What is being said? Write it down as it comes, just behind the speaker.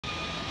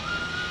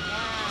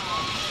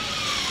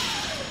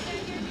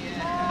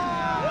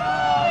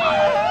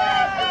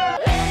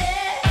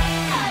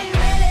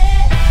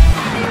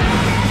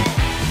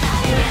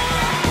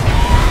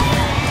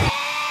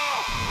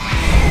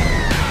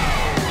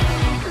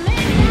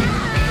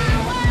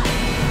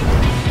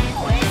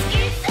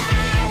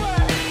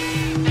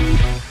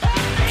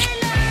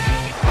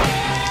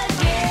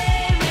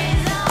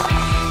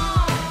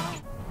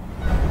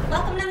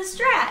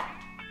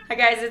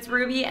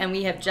Ruby, and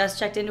we have just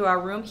checked into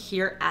our room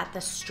here at the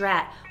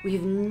STRAT.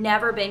 We've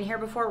never been here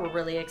before. We're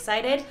really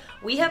excited.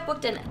 We have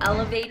booked an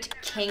Elevate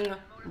King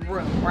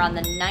room. We're on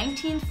the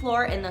 19th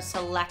floor in the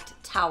Select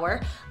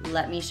Tower.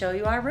 Let me show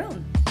you our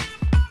room.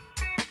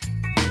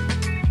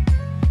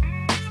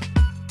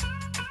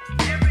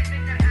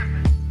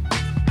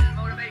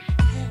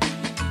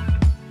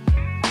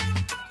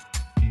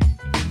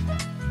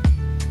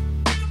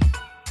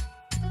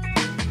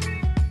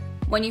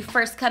 When you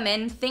first come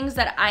in, things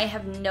that I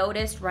have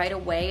noticed right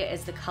away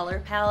is the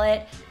color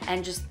palette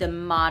and just the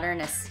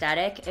modern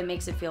aesthetic. It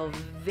makes it feel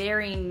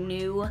very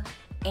new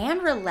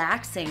and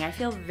relaxing. I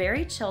feel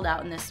very chilled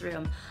out in this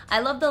room. I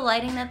love the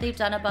lighting that they've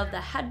done above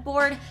the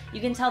headboard. You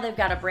can tell they've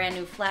got a brand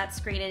new flat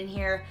screen in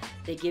here.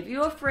 They give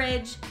you a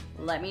fridge.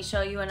 Let me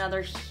show you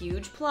another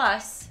huge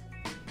plus.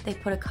 They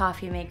put a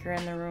coffee maker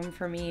in the room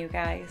for me, you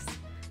guys.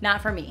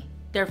 Not for me,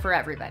 they're for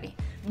everybody.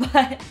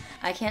 But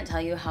I can't tell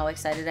you how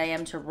excited I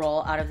am to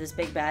roll out of this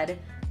big bed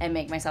and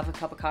make myself a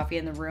cup of coffee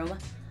in the room.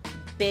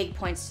 Big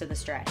points to the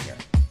STRAT here.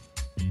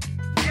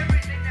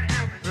 Everything that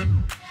happens is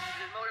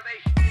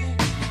motivation.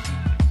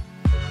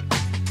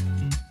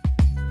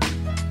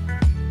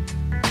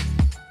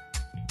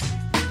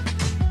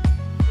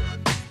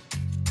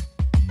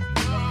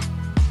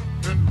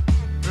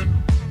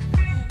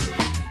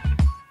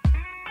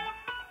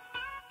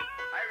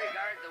 I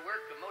regard the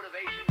work of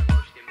motivation the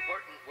most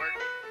important work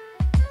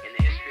in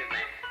the history of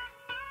man.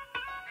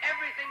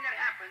 Everything that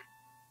happens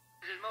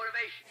is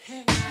motivation.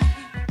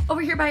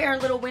 Over here by our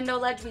little window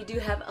ledge, we do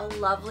have a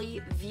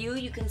lovely view.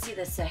 You can see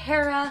the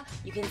Sahara.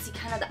 You can see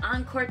kind of the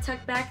Encore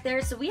tucked back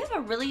there. So we have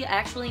a really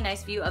actually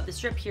nice view of the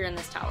Strip here in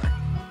this tower.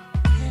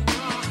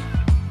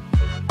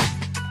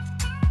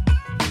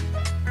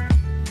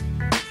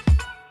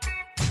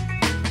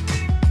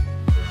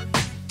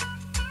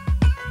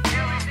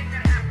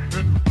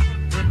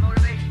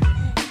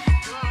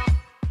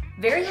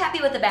 Very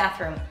happy with the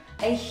bathroom.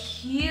 A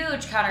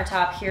huge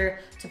countertop here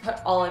to put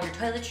all of your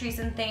toiletries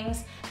and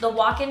things. The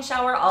walk-in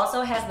shower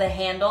also has the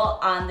handle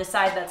on the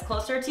side that's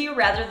closer to you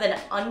rather than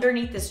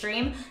underneath the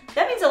stream.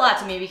 That means a lot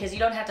to me because you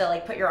don't have to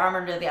like put your arm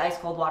under the ice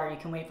cold water. You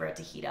can wait for it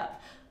to heat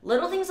up.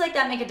 Little things like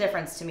that make a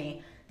difference to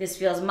me. This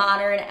feels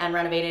modern and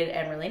renovated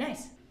and really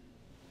nice.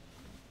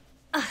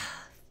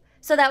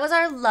 So that was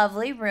our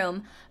lovely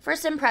room.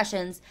 First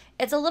impressions,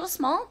 it's a little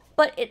small,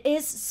 but it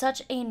is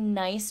such a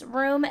nice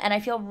room and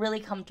I feel really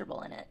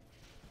comfortable in it.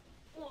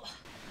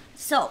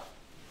 So,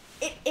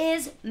 it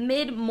is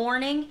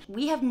mid-morning.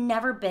 We have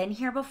never been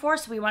here before,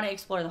 so we want to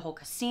explore the whole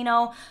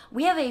casino.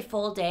 We have a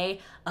full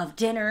day of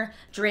dinner,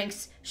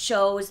 drinks,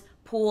 shows,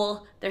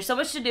 pool. There's so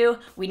much to do.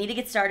 We need to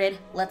get started.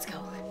 Let's go.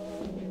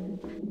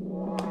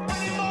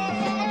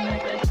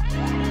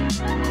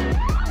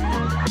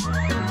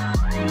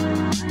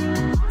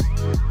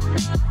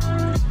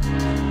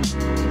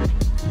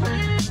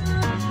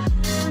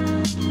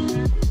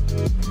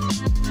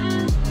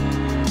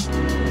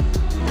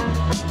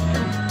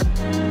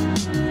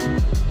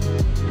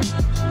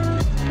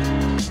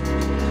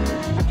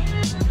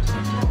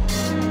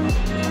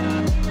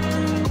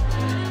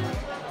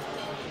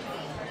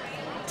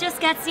 Just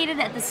got seated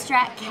at the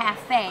STRAT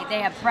Cafe.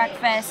 They have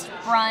breakfast,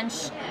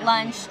 brunch,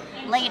 lunch,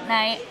 late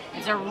night.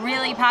 It's a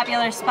really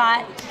popular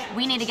spot.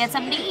 We need to get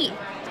something to eat.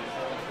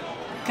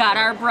 Got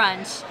our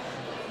brunch.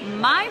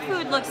 My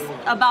food looks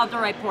about the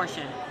right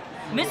portion.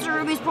 Mr.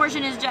 Ruby's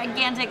portion is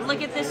gigantic.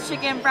 Look at this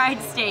chicken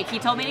fried steak. He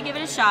told me to give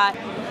it a shot.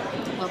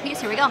 Little piece,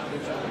 here we go.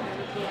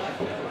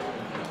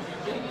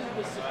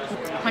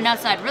 On that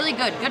side, really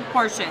good, good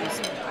portions.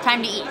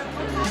 Time to eat.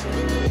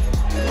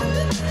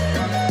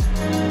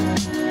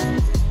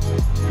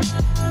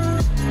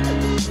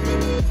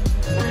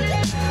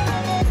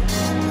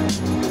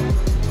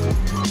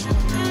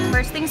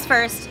 First things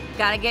first,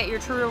 gotta get your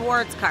True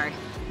Rewards card.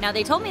 Now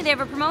they told me they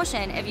have a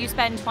promotion. If you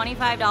spend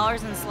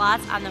 $25 in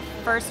slots on the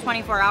first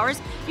 24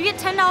 hours, you get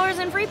 $10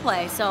 in free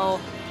play.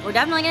 So we're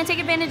definitely gonna take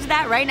advantage of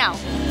that right now.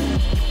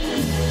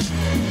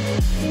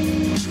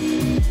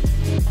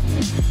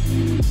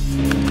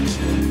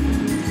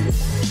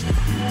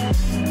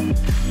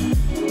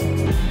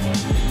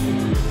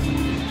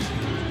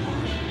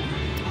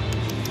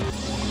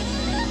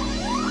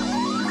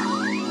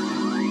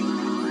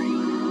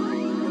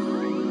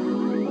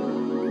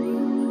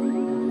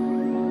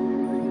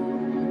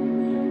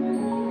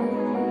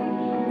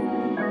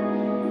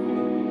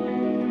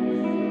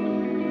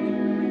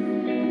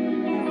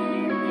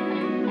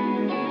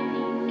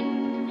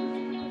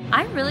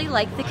 I really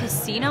like the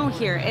casino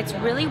here. It's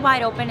really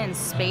wide open and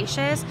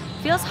spacious,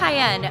 feels high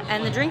end,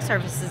 and the drink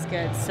service is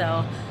good,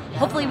 so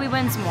hopefully we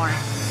win some more.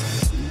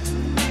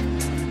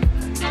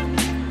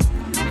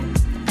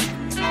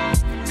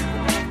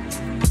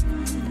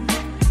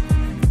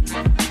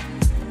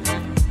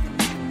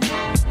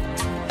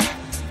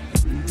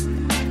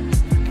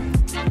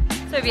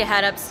 So if you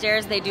head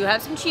upstairs, they do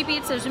have some cheap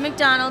eats. There's a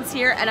McDonald's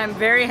here, and I'm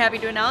very happy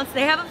to announce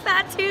they have a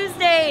Fat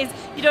Tuesdays.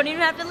 You don't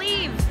even have to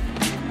leave.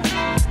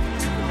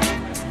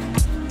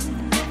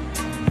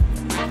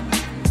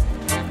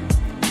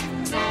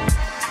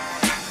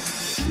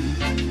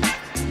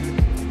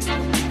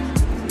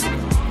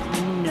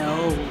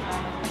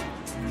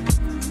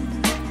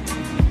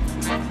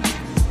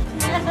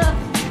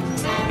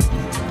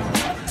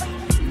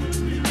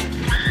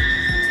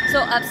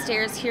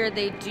 Downstairs here,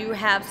 they do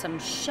have some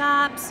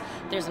shops.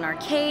 There's an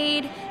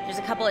arcade. There's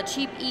a couple of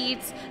cheap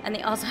eats, and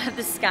they also have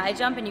the sky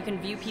jump, and you can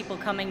view people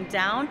coming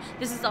down.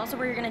 This is also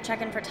where you're gonna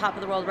check in for Top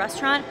of the World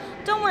restaurant.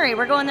 Don't worry,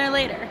 we're going there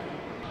later.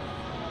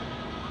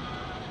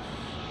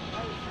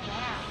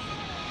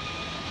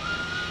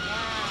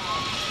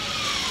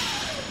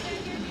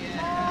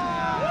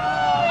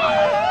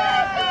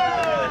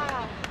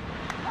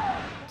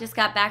 Just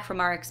got back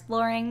from our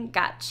exploring,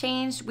 got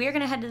changed. We're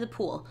gonna head to the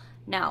pool.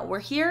 Now, we're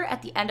here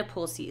at the end of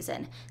pool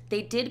season.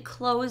 They did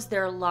close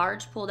their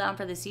large pool down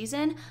for the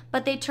season,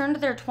 but they turned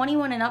their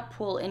 21 and up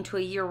pool into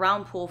a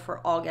year-round pool for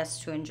all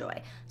guests to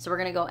enjoy. So we're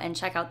gonna go and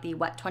check out the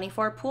Wet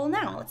 24 pool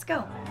now. Let's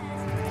go.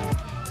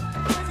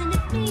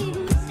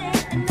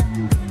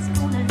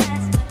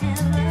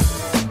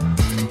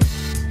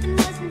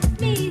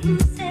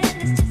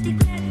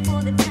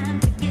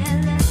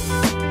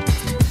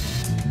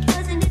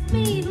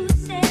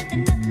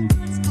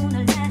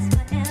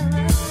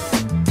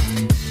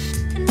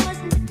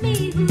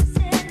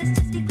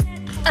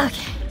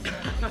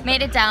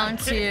 Made it down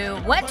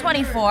to Wet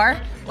 24,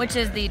 which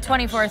is the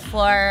 24th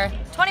floor,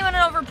 21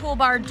 and over pool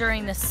bar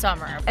during the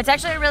summer. It's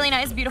actually a really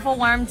nice, beautiful,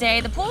 warm day.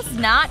 The pool's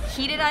not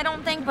heated, I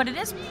don't think, but it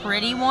is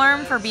pretty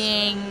warm for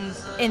being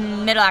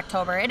in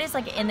mid-October. It is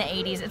like in the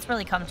 80s. It's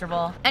really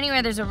comfortable.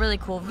 Anyway, there's a really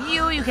cool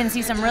view. You can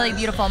see some really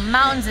beautiful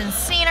mountains and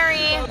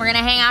scenery. We're gonna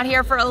hang out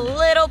here for a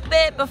little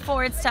bit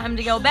before it's time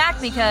to go back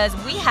because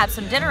we have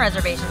some dinner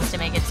reservations to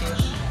make it to.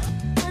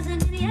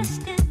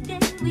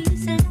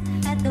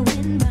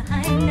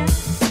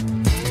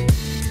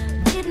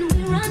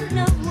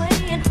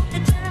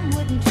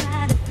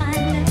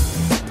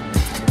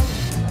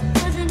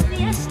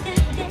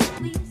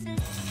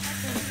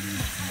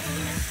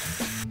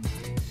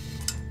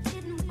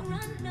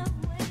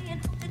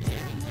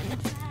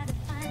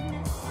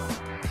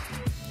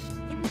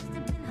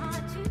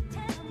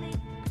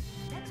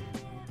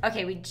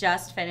 Okay, we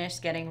just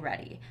finished getting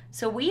ready.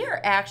 So we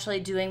are actually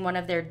doing one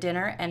of their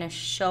dinner and a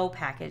show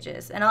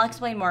packages, and I'll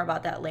explain more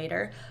about that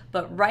later.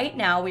 But right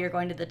now we are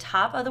going to the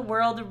Top of the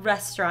World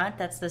restaurant.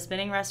 That's the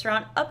spinning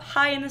restaurant up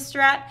high in the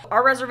STRAT.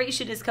 Our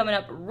reservation is coming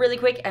up really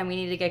quick and we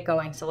need to get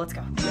going, so let's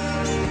go.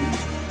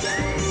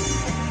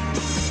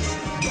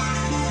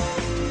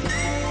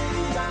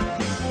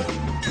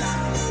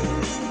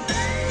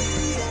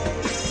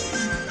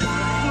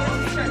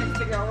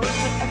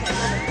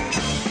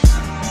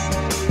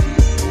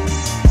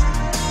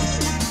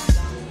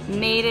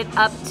 Made it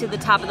up to the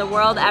Top of the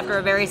World after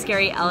a very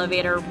scary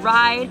elevator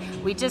ride.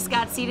 We just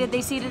got seated.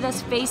 They seated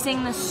us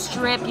facing the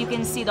strip. You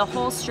can see the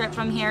whole strip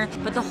from here,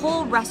 but the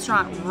whole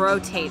restaurant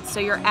rotates. So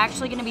you're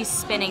actually gonna be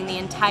spinning the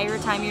entire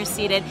time you're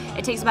seated.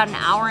 It takes about an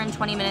hour and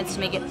 20 minutes to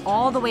make it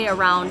all the way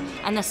around,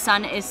 and the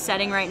sun is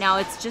setting right now.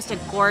 It's just a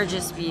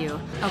gorgeous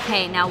view.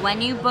 Okay, now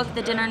when you book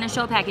the dinner and a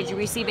show package, you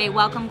receive a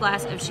welcome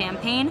glass of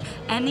champagne,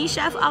 and the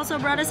chef also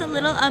brought us a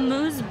little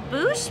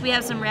amuse-bouche. We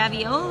have some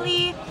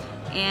ravioli,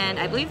 and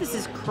I believe this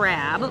is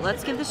crab.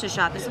 Let's give this a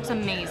shot. This looks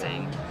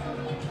amazing.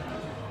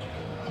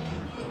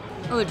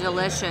 Oh,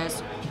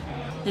 delicious.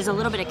 There's a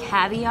little bit of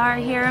caviar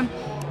here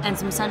and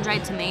some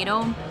sun-dried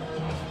tomato.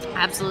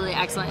 Absolutely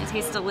excellent. It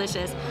tastes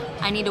delicious.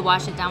 I need to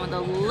wash it down with a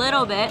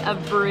little bit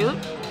of Brut.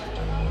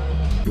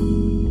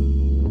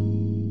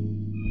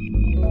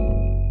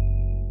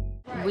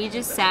 We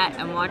just sat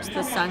and watched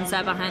the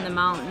sunset behind the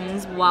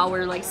mountains while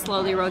we're like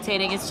slowly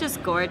rotating. It's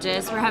just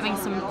gorgeous. We're having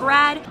some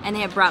bread, and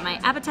they have brought my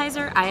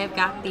appetizer. I have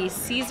got the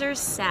Caesar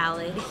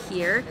salad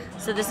here.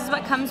 So this is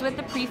what comes with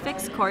the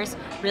prefix course.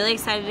 Really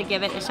excited to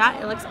give it a shot.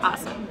 It looks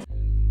awesome.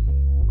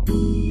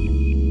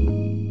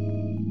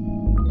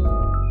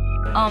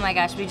 Oh my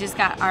gosh, we just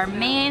got our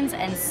mains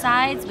and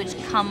sides,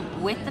 which come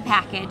with the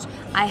package.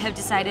 I have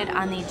decided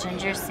on the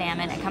ginger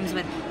salmon. It comes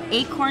with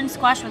acorn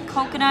squash with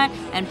coconut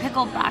and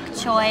pickled bok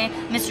choy.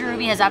 Mr.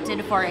 Ruby has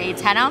opted for a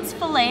 10-ounce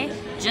filet,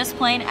 just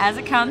plain as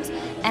it comes.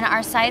 And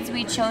our sides,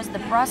 we chose the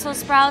Brussels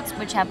sprouts,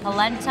 which have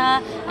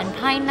polenta and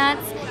pine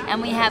nuts. And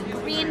we have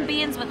green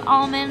beans with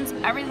almonds.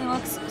 Everything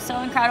looks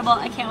so incredible.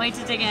 I can't wait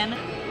to dig in.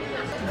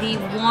 The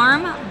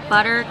warm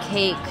butter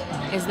cake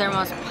is their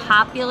most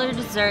popular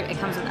dessert. It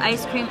comes with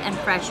ice cream and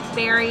fresh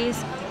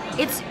berries.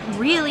 It's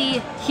really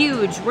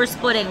huge. We're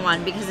splitting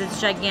one because it's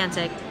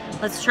gigantic.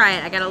 Let's try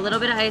it. I got a little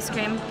bit of ice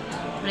cream.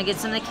 I'm gonna get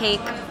some of the cake.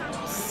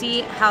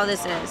 See how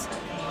this is.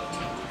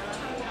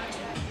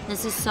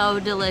 This is so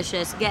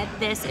delicious. Get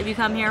this if you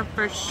come here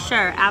for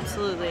sure,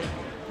 absolutely.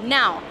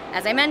 Now,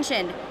 as I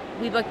mentioned,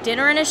 we booked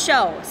dinner and a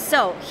show.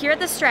 So here at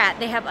the STRAT,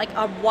 they have like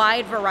a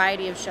wide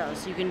variety of shows.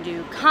 So you can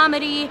do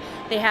comedy,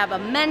 they have a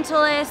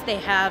mentalist, they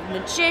have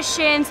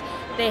magicians,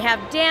 they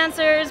have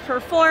dancers,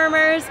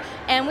 performers,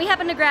 and we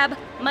happen to grab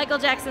Michael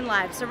Jackson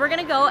Live. So we're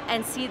gonna go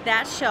and see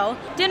that show.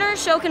 Dinner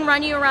show can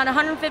run you around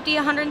 $150,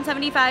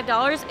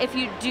 $175 if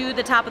you do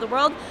the Top of the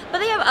World, but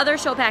they have other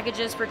show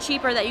packages for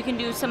cheaper that you can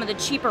do some of the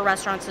cheaper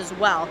restaurants as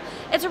well.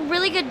 It's a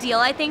really good deal,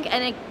 I think,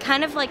 and it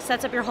kind of like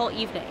sets up your whole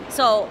evening.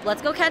 So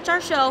let's go catch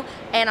our show,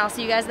 and I'll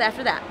see you guys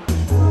after that.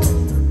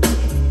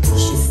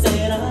 She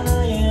said,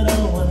 I ain't the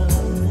one.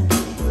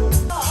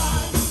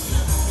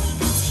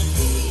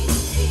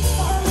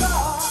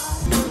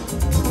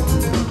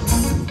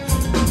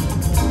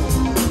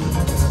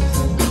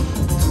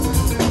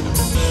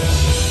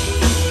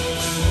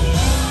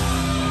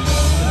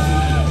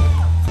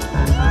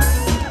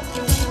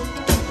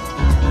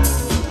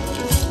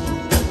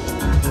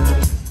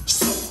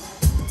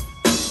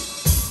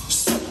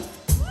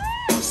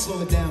 slow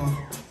it down.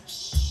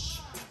 Shh,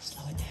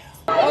 slow it down.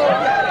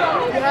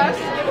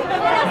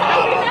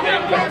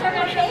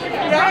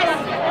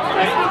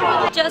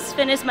 Just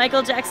finished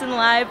Michael Jackson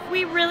Live.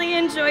 We really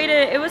enjoyed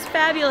it. It was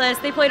fabulous.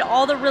 They played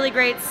all the really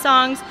great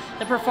songs.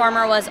 The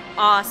performer was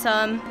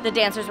awesome. The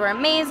dancers were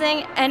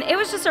amazing. And it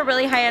was just a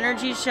really high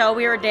energy show.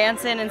 We were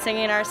dancing and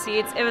singing in our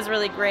seats. It was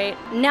really great.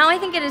 Now I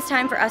think it is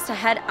time for us to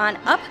head on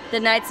up. The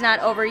night's not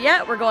over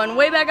yet. We're going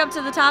way back up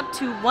to the top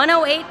to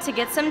 108 to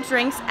get some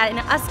drinks in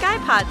a sky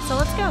pod. So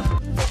let's go.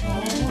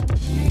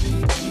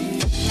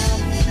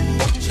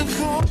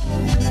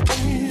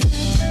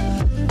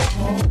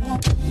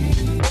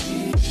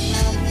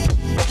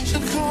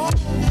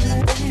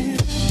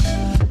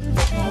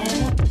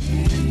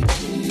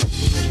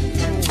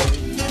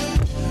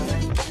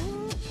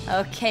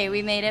 Okay,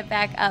 we made it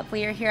back up.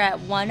 We are here at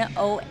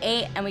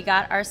 108 and we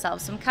got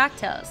ourselves some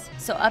cocktails.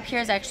 So up here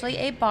is actually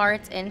a bar,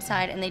 it's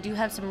inside, and they do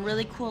have some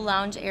really cool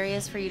lounge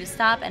areas for you to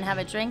stop and have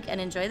a drink and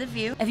enjoy the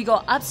view. If you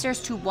go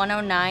upstairs to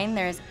 109,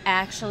 there's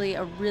actually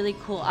a really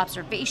cool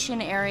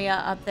observation area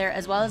up there,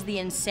 as well as the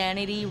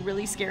Insanity,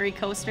 really scary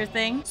coaster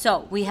thing.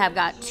 So we have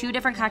got 2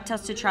 different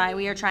cocktails to try.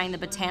 We are trying the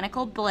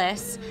Botanical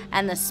Bliss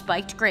and the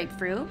Spiked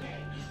Grapefruit.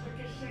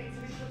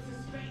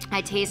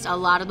 I taste a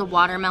lot of the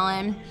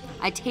watermelon.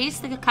 I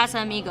taste the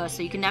Casamigos,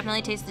 so you can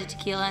definitely taste the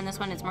tequila in this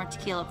one. It's more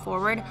tequila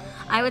forward.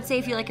 I would say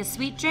if you like a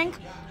sweet drink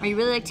or you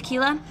really like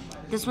tequila,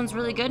 this one's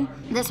really good.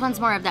 This one's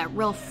more of that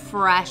real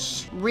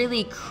fresh,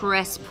 really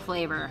crisp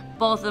flavor.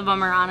 Both of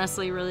them are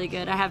honestly really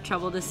good. I have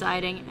trouble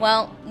deciding.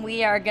 Well,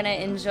 we are gonna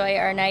enjoy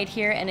our night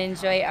here and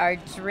enjoy our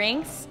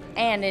drinks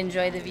and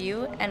enjoy the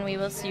view, and we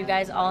will see you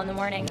guys all in the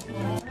morning.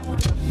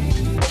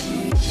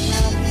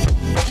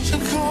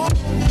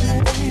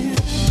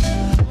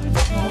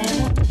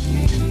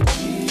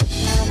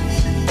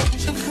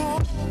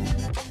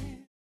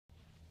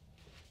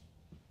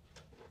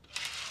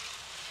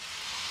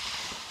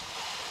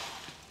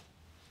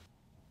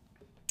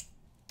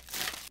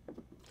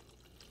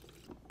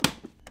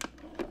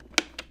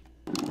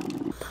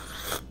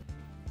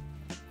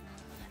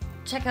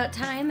 Checkout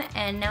time,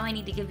 and now I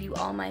need to give you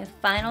all my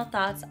final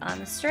thoughts on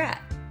the STRAT.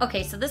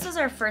 Okay, so this is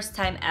our first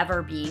time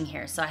ever being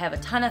here, so I have a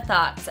ton of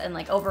thoughts and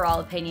like overall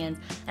opinions,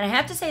 and I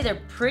have to say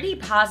they're pretty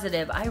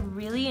positive. I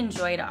really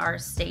enjoyed our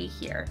stay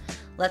here.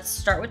 Let's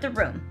start with the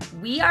room.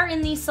 We are in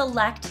the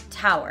Select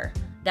Tower.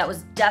 That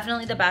was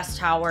definitely the best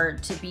tower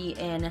to be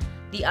in.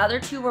 The other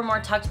 2 were more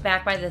tucked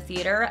back by the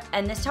theater,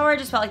 and this tower I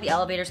just felt like the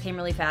elevators came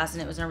really fast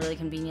and it was in a really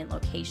convenient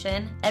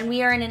location. And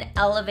we are in an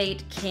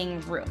Elevate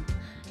King room.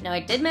 Now I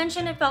did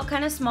mention it felt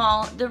kind of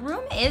small. The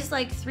room is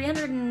like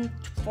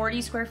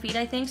 340 square feet,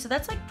 I think, so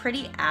that's like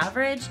pretty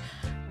average.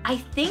 I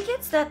think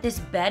it's that this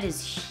bed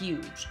is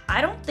huge. I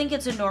don't think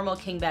it's a normal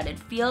king bed. It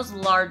feels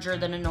larger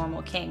than a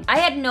normal king. I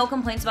had no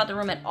complaints about the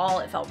room at all.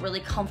 It felt really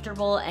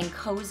comfortable and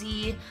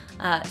cozy,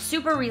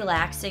 super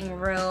relaxing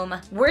room.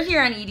 We're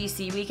here on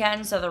EDC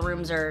weekend, so the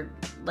rooms are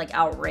like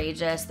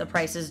outrageous. The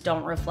prices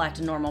don't reflect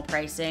normal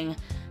pricing.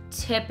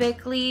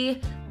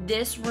 Typically,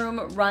 this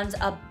room runs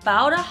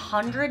about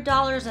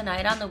 $100 a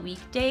night on the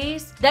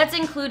weekdays. That's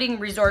including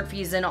resort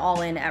fees and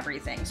all in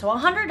everything. So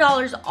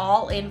 $100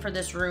 all in for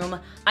this room.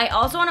 I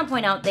also want to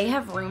point out they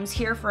have rooms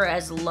here for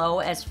as low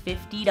as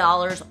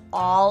 $50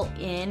 all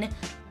in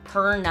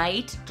per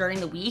night during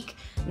the week.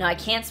 Now I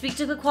can't speak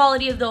to the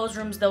quality of those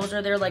rooms. Those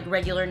are their like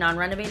regular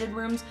non-renovated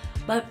rooms.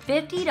 But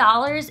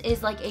 $50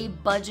 is like a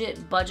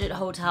budget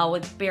hotel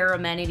with bare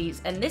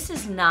amenities, and this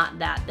is not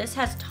that. This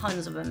has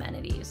tons of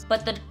amenities.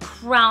 But the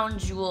crown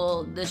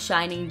jewel, the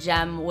shining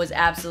gem, was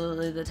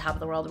absolutely the top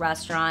of the world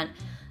restaurant.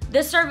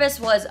 The service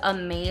was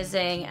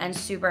amazing and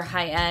super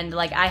high end.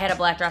 Like, I had a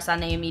black dress on,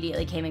 they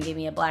immediately came and gave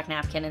me a black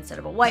napkin instead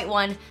of a white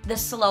one. The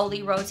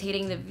slowly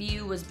rotating the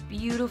view was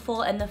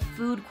beautiful and the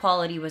food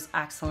quality was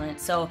excellent.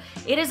 So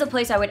it is a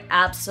place I would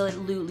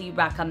absolutely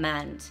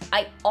recommend.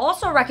 I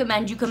also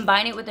recommend you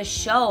combine it with a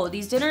show.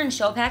 These dinner and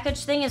show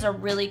package thing is a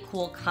really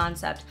cool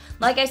concept.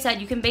 Like I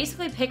said, you can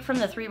basically pick from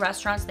the 3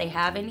 restaurants they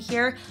have in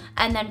here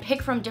and then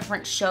pick from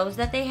different shows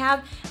that they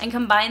have and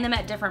combine them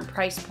at different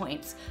price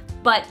points.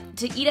 But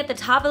to eat at the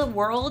top of the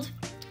world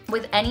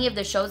with any of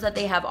the shows that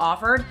they have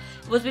offered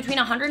was between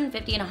 $150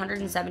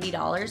 and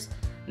 $170.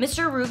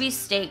 Mr. Ruby's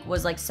steak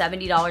was like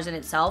 $70 in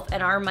itself,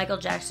 and our Michael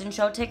Jackson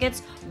show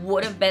tickets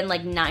would have been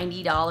like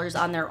 $90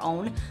 on their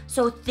own.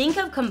 So think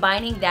of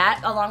combining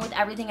that along with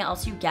everything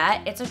else you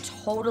get. It's a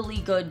totally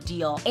good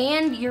deal,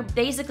 and you're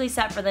basically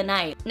set for the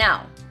night.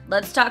 Now,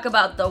 let's talk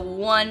about the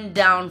one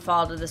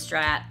downfall to the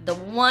STRAT. The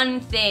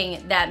one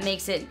thing that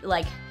makes it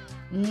like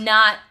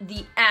not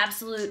the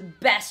absolute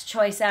best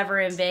choice ever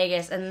in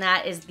Vegas, and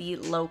that is the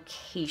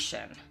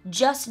location.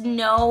 Just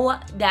know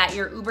that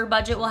your Uber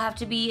budget will have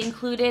to be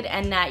included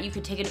and that you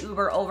could take an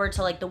Uber over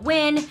to like the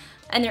Wynn,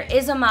 and there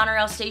is a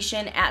monorail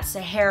station at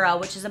Sahara,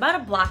 which is about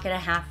 1.5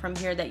 blocks from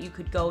here that you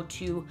could go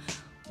to,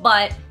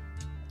 but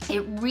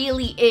it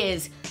really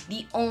is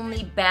the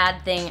only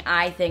bad thing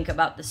I think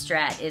about the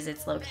STRAT is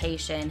its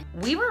location.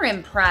 We were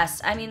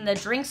impressed. I mean, the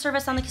drink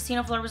service on the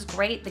casino floor was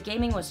great. The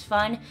gaming was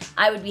fun.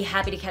 I would be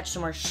happy to catch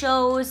some more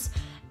shows.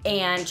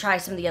 and try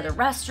some of the other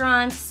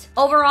restaurants.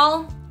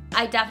 Overall,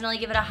 I definitely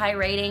give it a high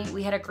rating.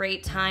 We had a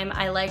great time.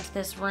 I liked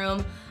this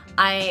room.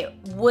 I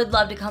would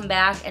love to come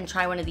back and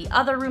try one of the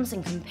other rooms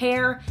and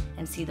compare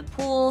and see the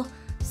pool.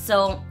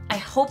 So I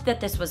hope that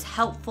this was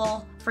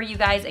helpful for you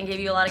guys and gave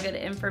you a lot of good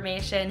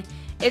information.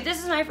 If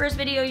this is my first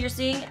video you're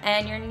seeing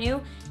and you're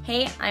new,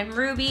 hey, I'm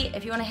Ruby.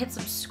 If you want to hit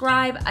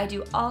subscribe, I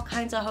do all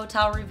kinds of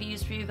hotel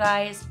reviews for you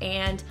guys,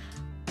 and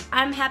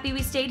I'm happy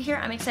we stayed here.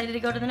 I'm excited to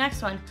go to the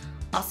next one.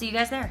 I'll see you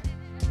guys there.